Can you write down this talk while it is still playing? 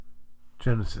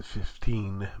Genesis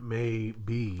 15 may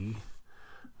be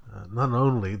not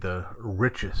only the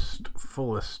richest,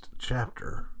 fullest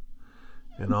chapter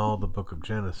in all the book of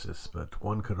Genesis, but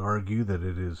one could argue that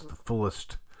it is the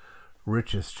fullest,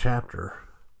 richest chapter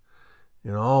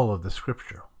in all of the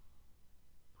scripture.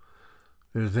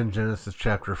 It is in Genesis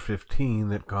chapter 15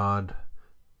 that God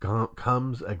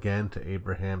comes again to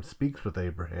Abraham, speaks with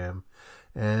Abraham,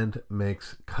 and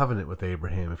makes covenant with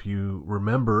Abraham. If you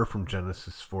remember from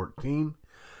Genesis 14,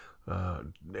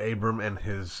 Abram and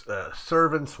his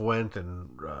servants went and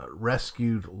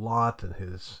rescued Lot and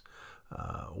his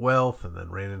wealth, and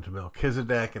then ran into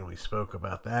Melchizedek, and we spoke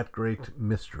about that great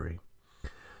mystery.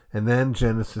 And then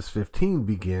Genesis 15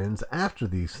 begins after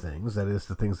these things, that is,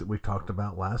 the things that we talked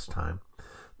about last time.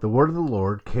 The word of the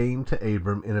Lord came to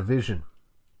Abram in a vision.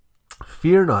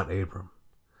 Fear not, Abram.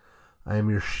 I am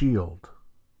your shield.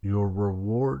 Your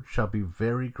reward shall be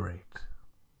very great.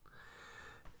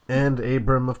 And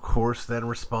Abram, of course, then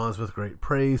responds with great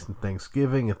praise and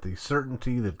thanksgiving at the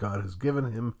certainty that God has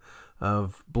given him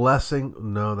of blessing.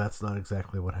 No, that's not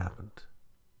exactly what happened.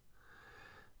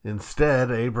 Instead,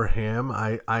 Abraham,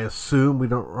 I assume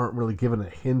we aren't really given a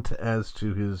hint as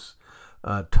to his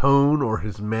tone or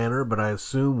his manner, but I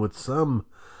assume with some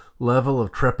level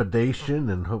of trepidation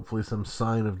and hopefully some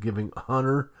sign of giving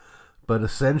honor. But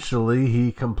essentially,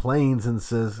 he complains and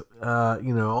says,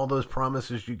 all those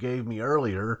promises you gave me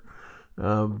earlier,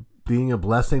 being a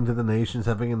blessing to the nations,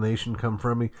 having a nation come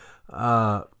from me,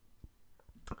 I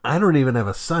don't even have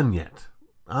a son yet.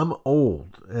 I'm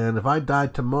old. And if I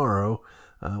died tomorrow,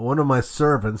 one of my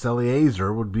servants,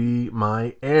 Eliezer, would be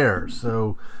my heir.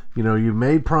 So, you've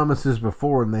made promises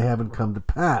before and they haven't come to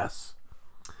pass.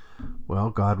 Well,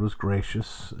 God was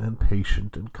gracious and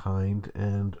patient and kind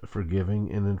and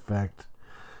forgiving, and in fact,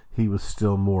 he was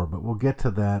still more. But we'll get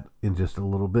to that in just a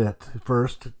little bit.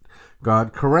 First,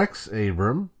 God corrects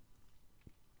Abram.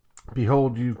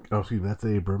 Behold, that's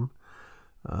Abram.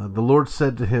 The Lord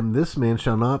said to him, this man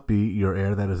shall not be your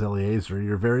heir, that is Eliezer.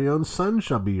 Your very own son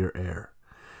shall be your heir.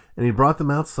 And he brought them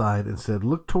outside and said,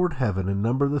 look toward heaven and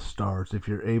number the stars, if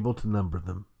you're able to number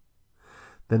them.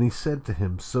 Then he said to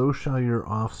him, so shall your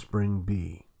offspring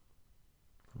be.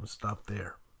 We'll stop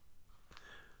there.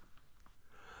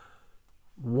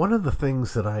 One of the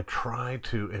things that I try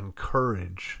to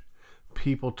encourage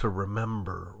people to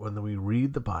remember when we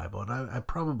read the Bible, and I've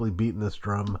probably beaten this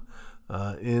drum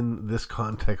in this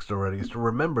context already, is to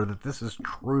remember that this is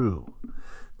true,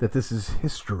 that this is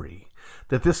history,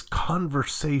 that this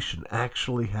conversation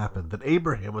actually happened, that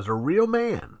Abraham was a real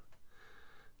man,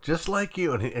 just like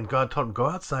you. And God told him, go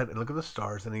outside and look at the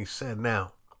stars. And he said,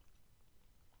 now,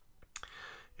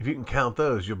 if you can count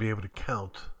those, you'll be able to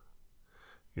count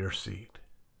your seed.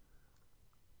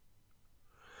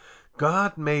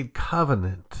 God made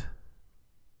covenant.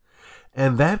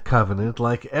 And that covenant,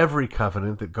 like every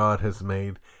covenant that God has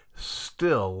made,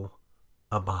 still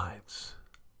abides.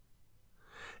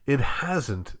 It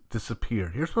hasn't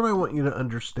disappeared. Here's what I want you to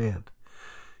understand.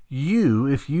 You,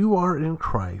 if you are in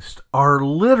Christ, are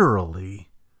literally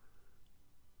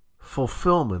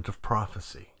fulfillment of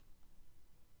prophecy.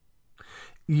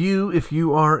 You, if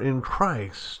you are in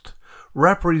Christ,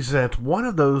 represent one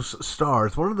of those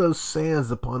stars, one of those sands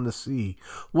upon the sea,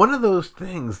 one of those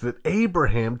things that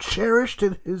Abraham cherished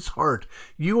in his heart.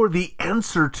 You are the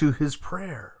answer to his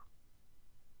prayer.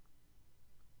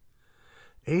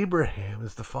 Abraham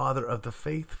is the father of the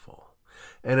faithful.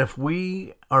 And if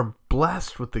we are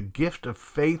blessed with the gift of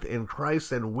faith in Christ,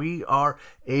 then we are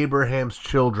Abraham's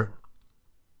children.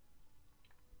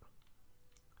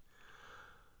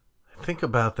 I think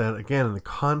about that again in the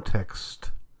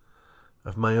context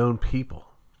of my own people.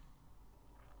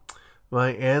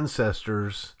 My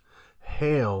ancestors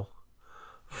hail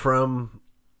from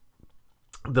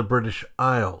the British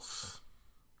Isles.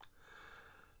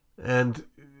 And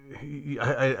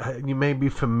you may be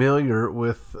familiar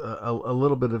with a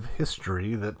little bit of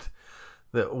history that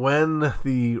when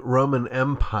the Roman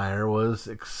Empire was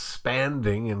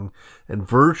expanding and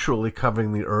virtually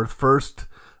covering the earth, first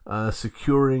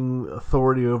securing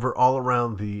authority over all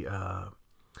around the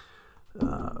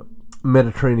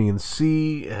Mediterranean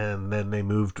Sea, and then they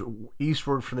moved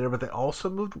eastward from there, but they also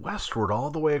moved westward all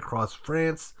the way across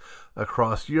France,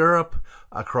 across Europe,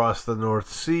 across the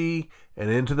North Sea, and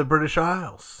into the British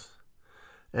Isles.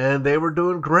 And they were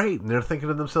doing great, and they're thinking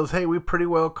to themselves, hey, we pretty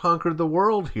well conquered the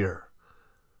world here.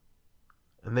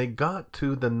 And they got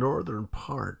to the northern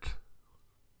part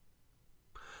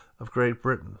of Great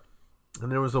Britain,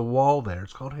 and there was a wall there.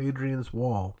 It's called Hadrian's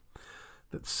Wall,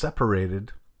 that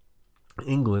separated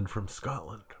England from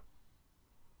Scotland.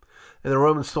 And the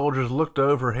Roman soldiers looked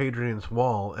over Hadrian's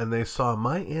wall, and they saw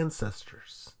my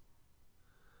ancestors,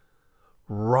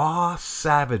 raw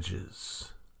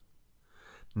savages,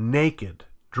 naked,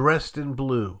 dressed in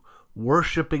blue,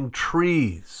 worshiping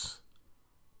trees.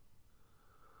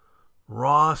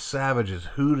 Raw savages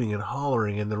hooting and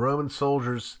hollering, and the Roman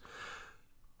soldiers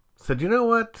said, you know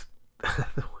what?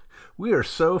 We are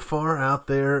so far out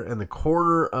there in the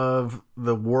corner of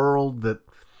the world that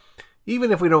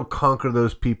even if we don't conquer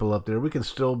those people up there, we can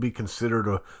still be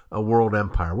considered a world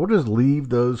empire. We'll just leave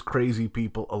those crazy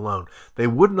people alone. They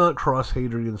would not cross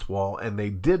Hadrian's wall, and they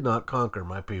did not conquer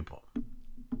my people.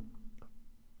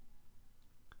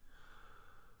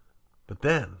 But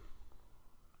then,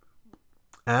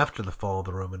 after the fall of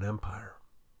the Roman Empire,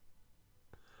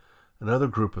 another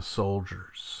group of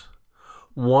soldiers,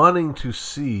 wanting to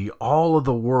see all of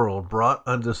the world brought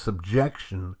under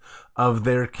subjection of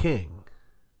their king,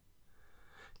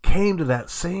 came to that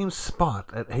same spot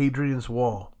at Hadrian's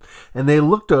wall. And they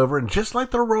looked over, and just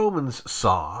like the Romans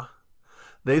saw,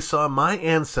 they saw my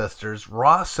ancestors,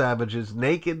 raw savages,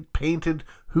 naked, painted,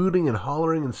 hooting and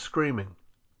hollering and screaming.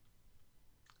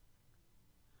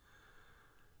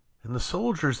 And the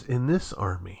soldiers in this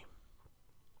army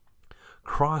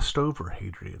crossed over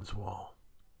Hadrian's wall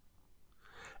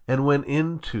and went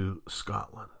into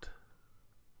Scotland.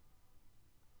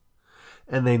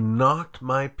 And they knocked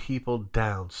my people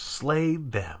down,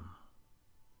 slayed them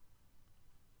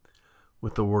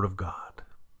with the word of God,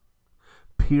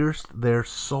 pierced their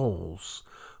souls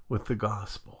with the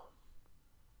gospel.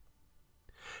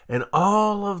 And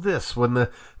all of this when the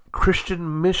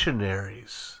Christian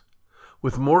missionaries,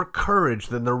 with more courage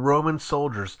than the Roman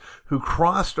soldiers who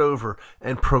crossed over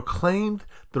and proclaimed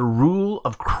the rule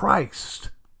of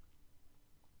Christ,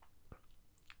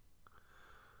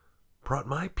 brought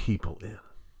my people in.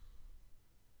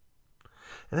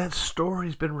 And that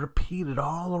story's been repeated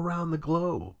all around the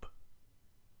globe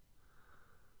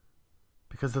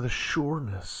because of the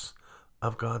sureness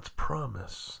of God's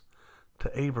promise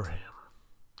to Abraham.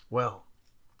 Well,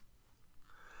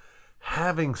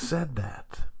 having said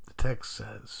that, the text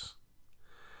says,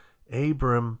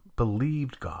 Abram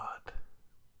believed God,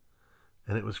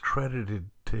 and it was credited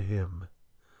to him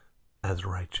as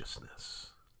righteousness.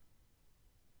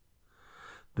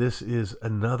 This is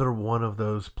another one of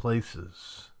those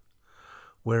places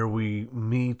where we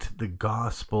meet the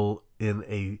gospel in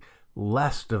a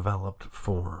less developed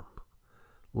form,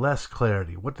 less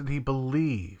clarity. What did he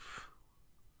believe?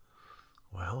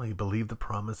 Well, he believed the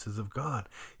promises of God.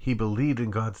 He believed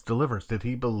in God's deliverance. Did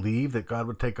he believe that God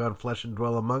would take on flesh and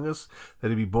dwell among us? That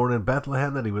he'd be born in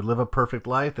Bethlehem? That he would live a perfect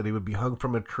life? That he would be hung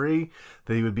from a tree?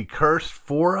 That he would be cursed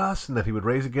for us? And that he would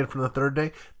rise again from the third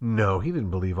day? No, he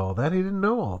didn't believe all that. He didn't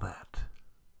know all that.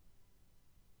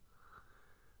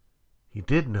 He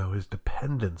did know his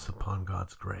dependence upon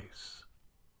God's grace.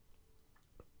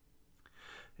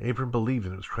 Abram believed,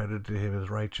 and it was credited to him as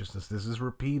righteousness. This is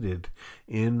repeated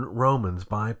in Romans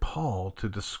by Paul to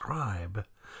describe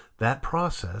that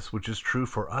process, which is true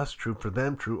for us, true for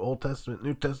them, true Old Testament,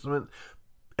 New Testament,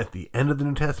 at the end of the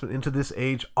New Testament, into this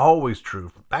age, always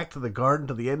true. Back to the garden,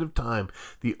 to the end of time.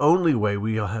 The only way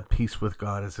we'll have peace with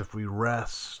God is if we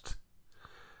rest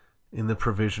in the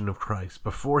provision of Christ.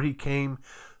 Before he came,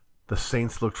 the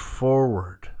saints looked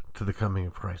forward to the coming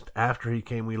of Christ. After he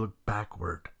came, we look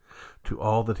backward to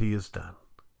all that he has done.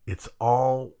 It's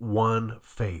all one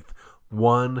faith,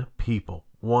 one people,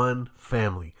 one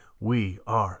family. We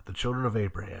are the children of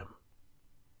Abraham.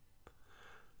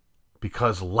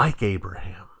 Because like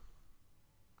Abraham,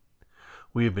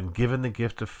 we have been given the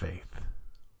gift of faith.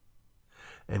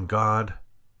 And God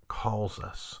calls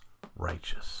us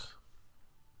righteous.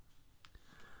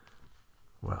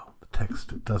 Well, the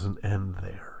text doesn't end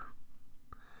there.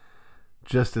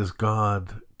 Just as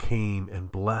God came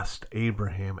and blessed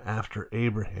Abraham after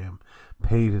Abraham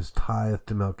paid his tithe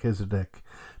to Melchizedek,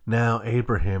 now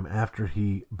Abraham, after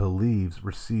he believes,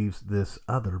 receives this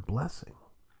other blessing.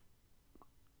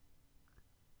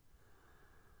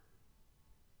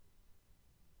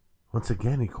 Once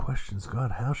again, he questions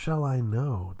God, how shall I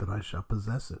know that I shall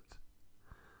possess it?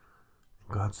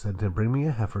 God said to him, bring me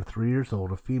a heifer 3 years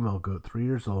old, a female goat 3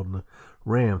 years old, and a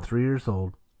ram 3 years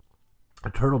old, a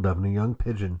turtle dove, and a young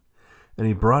pigeon. And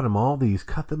he brought him all these,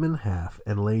 cut them in half,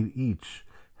 and laid each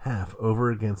half over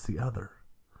against the other.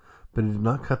 But he did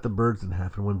not cut the birds in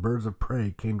half, and when birds of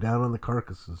prey came down on the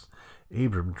carcasses,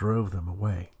 Abram drove them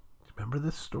away. Remember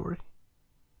this story?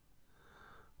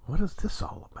 What is this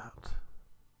all about?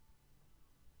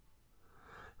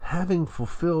 Having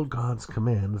fulfilled God's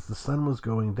command as the sun was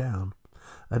going down,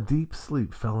 a deep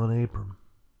sleep fell on Abram.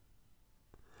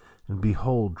 And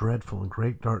behold, dreadful and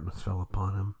great darkness fell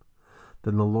upon him.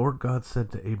 Then the Lord God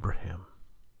said to Abraham,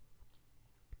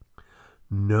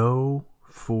 know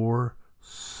for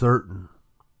certain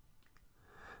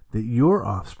that your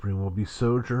offspring will be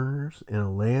sojourners in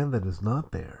a land that is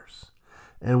not theirs,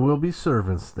 and will be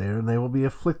servants there, and they will be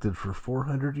afflicted for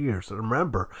 400 years. And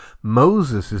remember,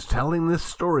 Moses is telling this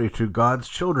story to God's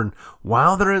children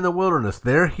while they're in the wilderness.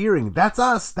 They're hearing, that's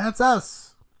us, that's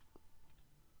us.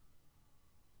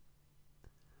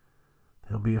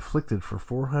 They'll be afflicted for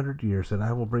 400 years, and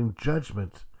I will bring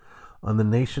judgment on the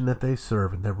nation that they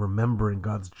serve. And they're remembering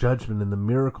God's judgment and the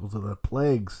miracles of the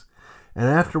plagues. And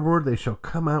afterward they shall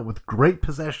come out with great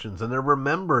possessions, and they're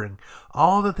remembering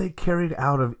all that they carried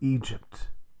out of Egypt.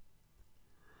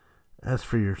 As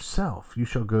for yourself, you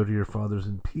shall go to your fathers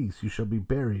in peace. You shall be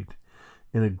buried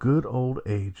in a good old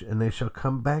age, and they shall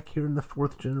come back here in the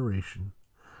 4th generation,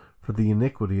 for the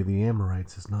iniquity of the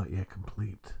Amorites is not yet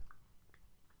complete.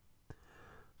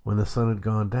 When the sun had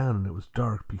gone down and it was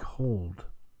dark, behold,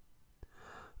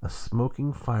 a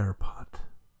smoking firepot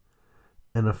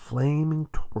and a flaming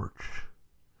torch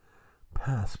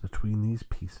passed between these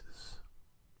pieces.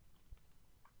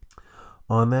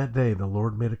 On that day the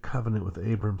Lord made a covenant with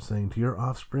Abram, saying, to your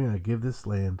offspring I give this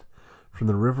land, from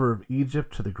the river of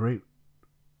Egypt to the great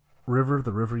river,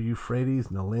 the river Euphrates,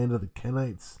 and the land of the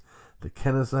Kenites, the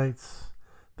Kenizzites,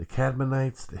 the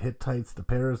Cadmonites, the Hittites, the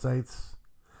Perizzites,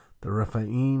 the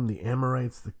Rephaim, the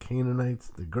Amorites, the Canaanites,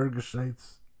 the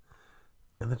Girgashites,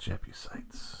 and the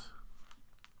Jebusites.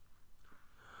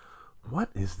 What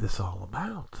is this all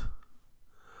about?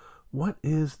 What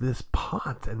is this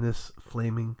pot and this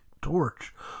flaming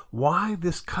torch? Why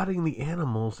this cutting the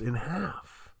animals in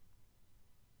half?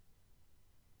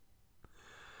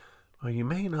 Well, you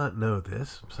may not know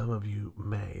this, some of you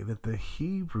may, that the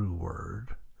Hebrew word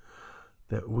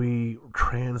that we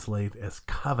translate as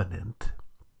covenant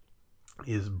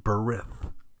is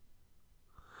berith.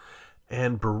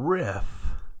 And berith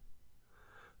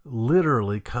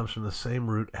literally comes from the same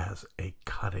root as a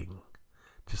cutting.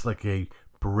 Just like a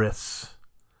bris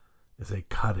is a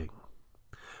cutting.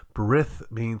 Berith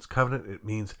means covenant. It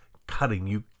means cutting.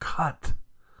 You cut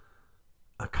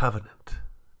a covenant.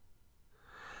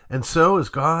 And so as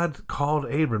God called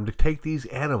Abram to take these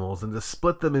animals and to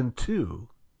split them in two,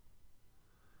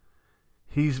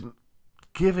 he's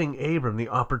giving Abram the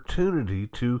opportunity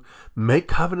to make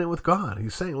covenant with God.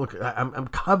 He's saying, look, I'm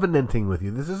covenanting with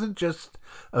you. This isn't just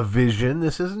a vision.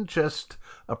 This isn't just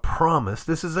a promise.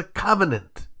 This is a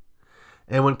covenant.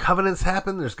 And when covenants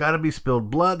happen, there's got to be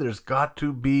spilled blood. There's got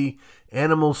to be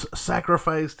animals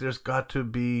sacrificed. There's got to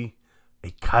be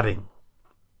a cutting.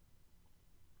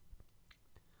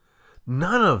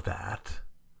 None of that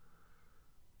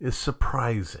is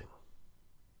surprising.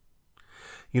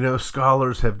 You know,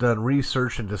 scholars have done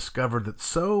research and discovered that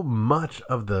so much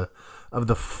of the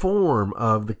form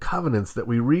of the covenants that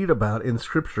we read about in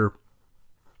Scripture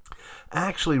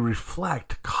actually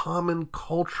reflect common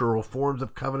cultural forms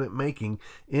of covenant making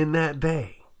in that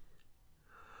day.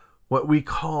 What we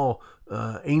call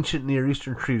ancient Near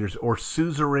Eastern treaties or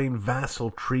suzerain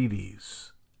vassal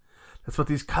treaties. That's what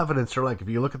these covenants are like. If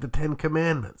you look at the Ten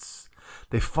Commandments,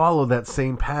 they follow that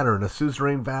same pattern. A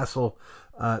suzerain vassal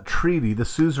treaty, the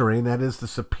suzerain, that is the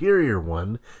superior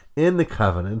one in the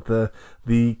covenant,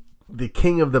 the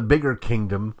king of the bigger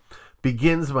kingdom,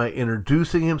 begins by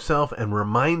introducing himself and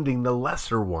reminding the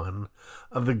lesser one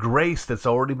of the grace that's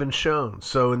already been shown.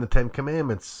 So in the Ten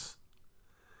Commandments,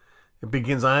 it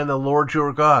begins, I am the Lord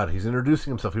your God. He's introducing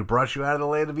himself. He brought you out of the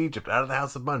land of Egypt, out of the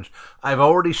house of bondage. I've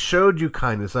already showed you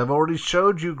kindness. I've already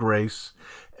showed you grace.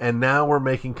 And now we're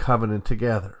making covenant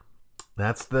together.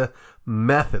 That's the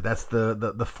method. That's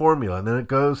the formula. And then it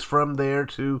goes from there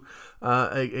to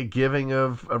a giving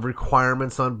of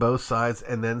requirements on both sides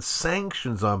and then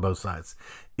sanctions on both sides.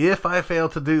 If I fail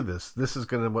to do this, this is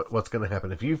what's going to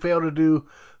happen. If you fail to do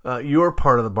your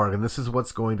part of the bargain, this is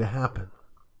what's going to happen.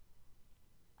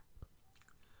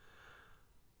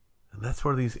 And that's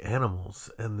where these animals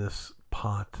and this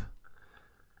pot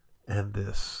and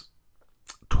this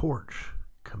torch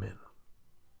come in.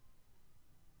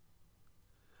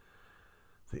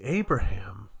 The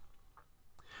Abraham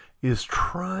is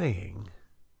trying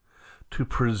to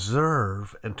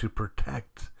preserve and to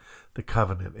protect the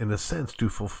covenant, in a sense, to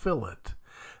fulfill it,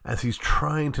 as he's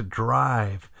trying to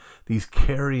drive these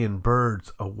carrion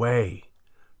birds away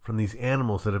from these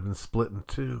animals that have been split in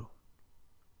two.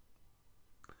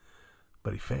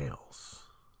 But he fails,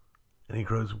 and he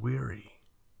grows weary,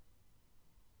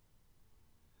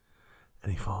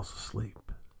 and he falls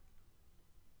asleep.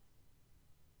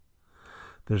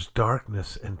 There's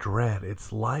darkness and dread.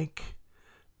 It's like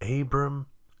Abram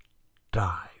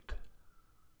died.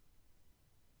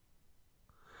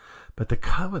 But the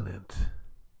covenant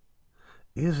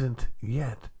isn't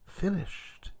yet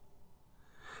finished.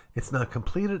 It's not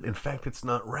completed. In fact, it's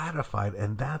not ratified.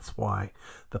 And that's why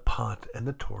the pot and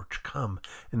the torch come.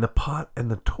 And the pot and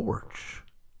the torch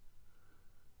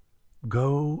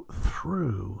go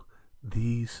through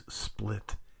these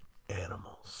split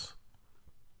animals.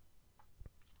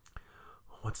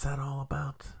 What's that all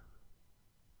about?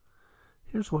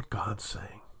 Here's what God's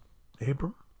saying.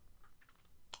 Abram,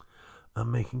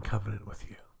 I'm making covenant with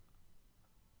you.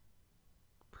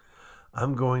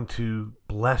 I'm going to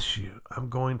bless you. I'm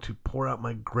going to pour out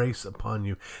my grace upon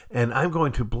you. And I'm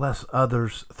going to bless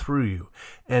others through you.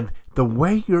 And the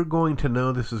way you're going to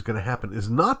know this is going to happen is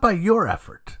not by your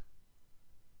effort.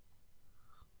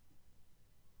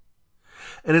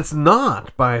 And it's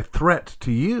not by a threat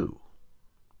to you.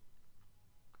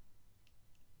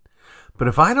 But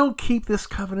if I don't keep this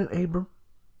covenant, Abram,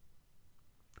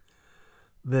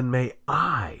 then may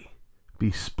I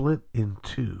be split in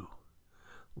two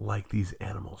like these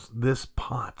animals. This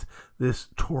pot, this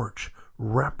torch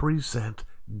represent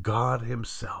God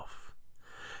himself.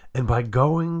 And by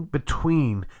going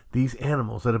between these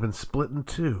animals that have been split in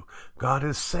two, God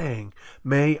is saying,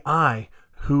 may I,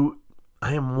 who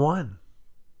I am one,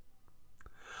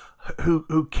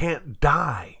 who can't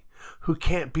die, who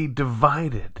can't be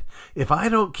divided. If I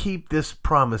don't keep this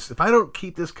promise, if I don't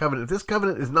keep this covenant, if this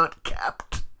covenant is not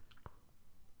kept,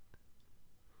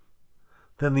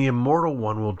 then the immortal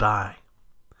one will die.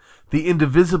 The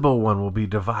indivisible one will be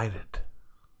divided.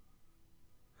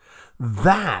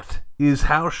 That is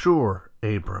how sure,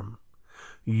 Abram,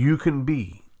 you can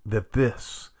be that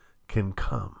this can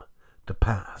come to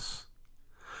pass.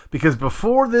 Because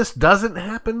before this doesn't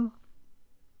happen,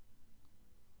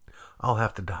 I'll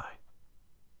have to die.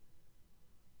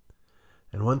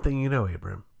 And one thing you know,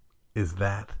 Abram, is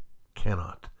that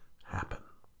cannot happen.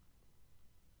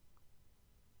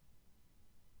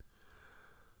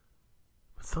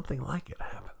 But something like it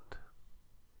happened.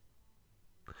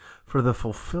 For the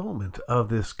fulfillment of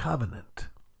this covenant,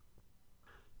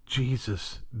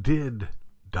 Jesus did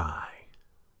die.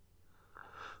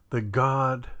 The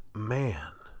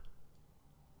God-man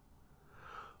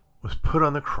was put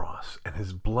on the cross, and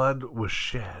his blood was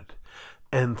shed.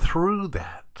 And through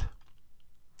that,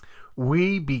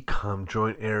 we become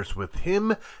joint heirs with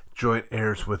him, joint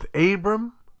heirs with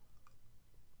Abram,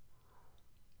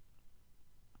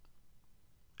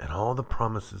 and all the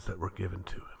promises that were given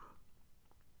to him.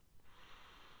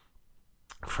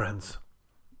 Friends,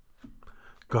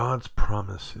 God's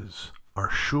promises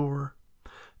are sure,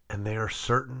 and they are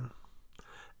certain,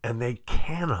 and they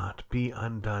cannot be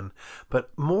undone.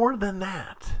 But more than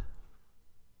that,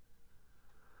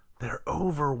 they're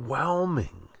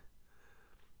overwhelming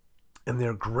in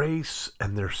their grace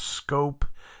and their scope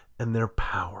and their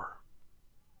power.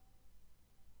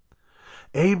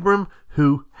 Abram,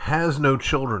 who has no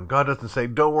children, God doesn't say,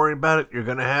 don't worry about it, you're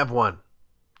going to have one.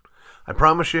 I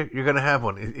promise you, you're going to have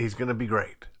one. He's going to be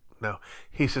great. No,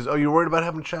 he says, oh, you're worried about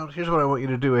having a child? Here's what I want you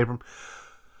to do, Abram.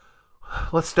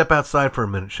 Let's step outside for a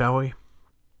minute, shall we?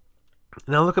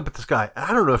 Now look up at the sky.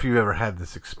 I don't know if you've ever had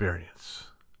this experience.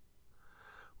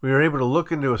 We were able to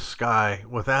look into a sky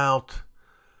without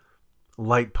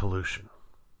light pollution.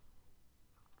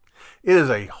 It is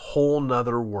a whole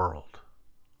nother world.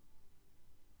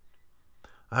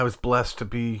 I was blessed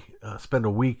to spend a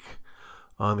week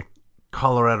on the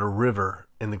Colorado River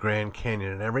in the Grand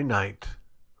Canyon, and every night,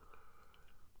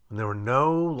 when there were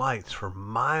no lights for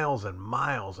miles and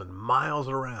miles and miles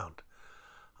around,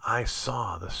 I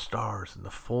saw the stars in the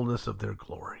fullness of their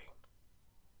glory.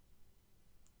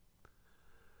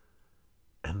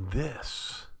 And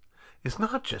this is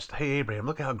not just, hey, Abraham,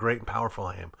 look how great and powerful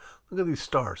I am. Look at these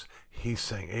stars. He's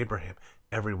saying, Abraham,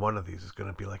 every one of these is going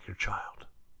to be like your child.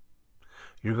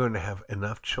 You're going to have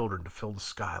enough children to fill the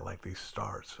sky like these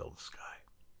stars fill the sky.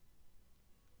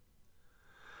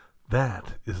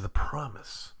 That is the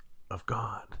promise of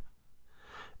God.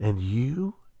 And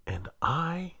you and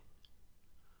I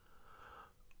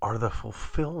are the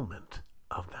fulfillment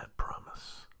of that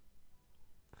promise.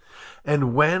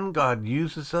 And when God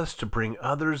uses us to bring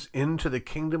others into the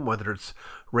kingdom, whether it's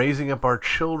raising up our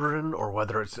children or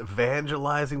whether it's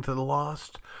evangelizing to the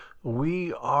lost,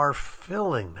 we are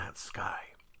filling that sky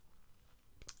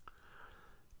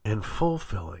and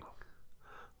fulfilling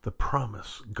the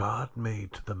promise God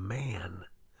made to the man,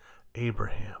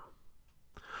 Abraham,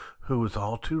 who was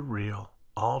all too real,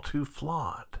 all too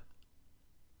flawed,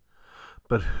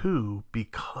 but who,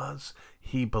 because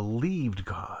he believed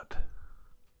God,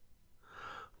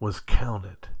 was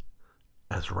counted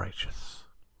as righteous.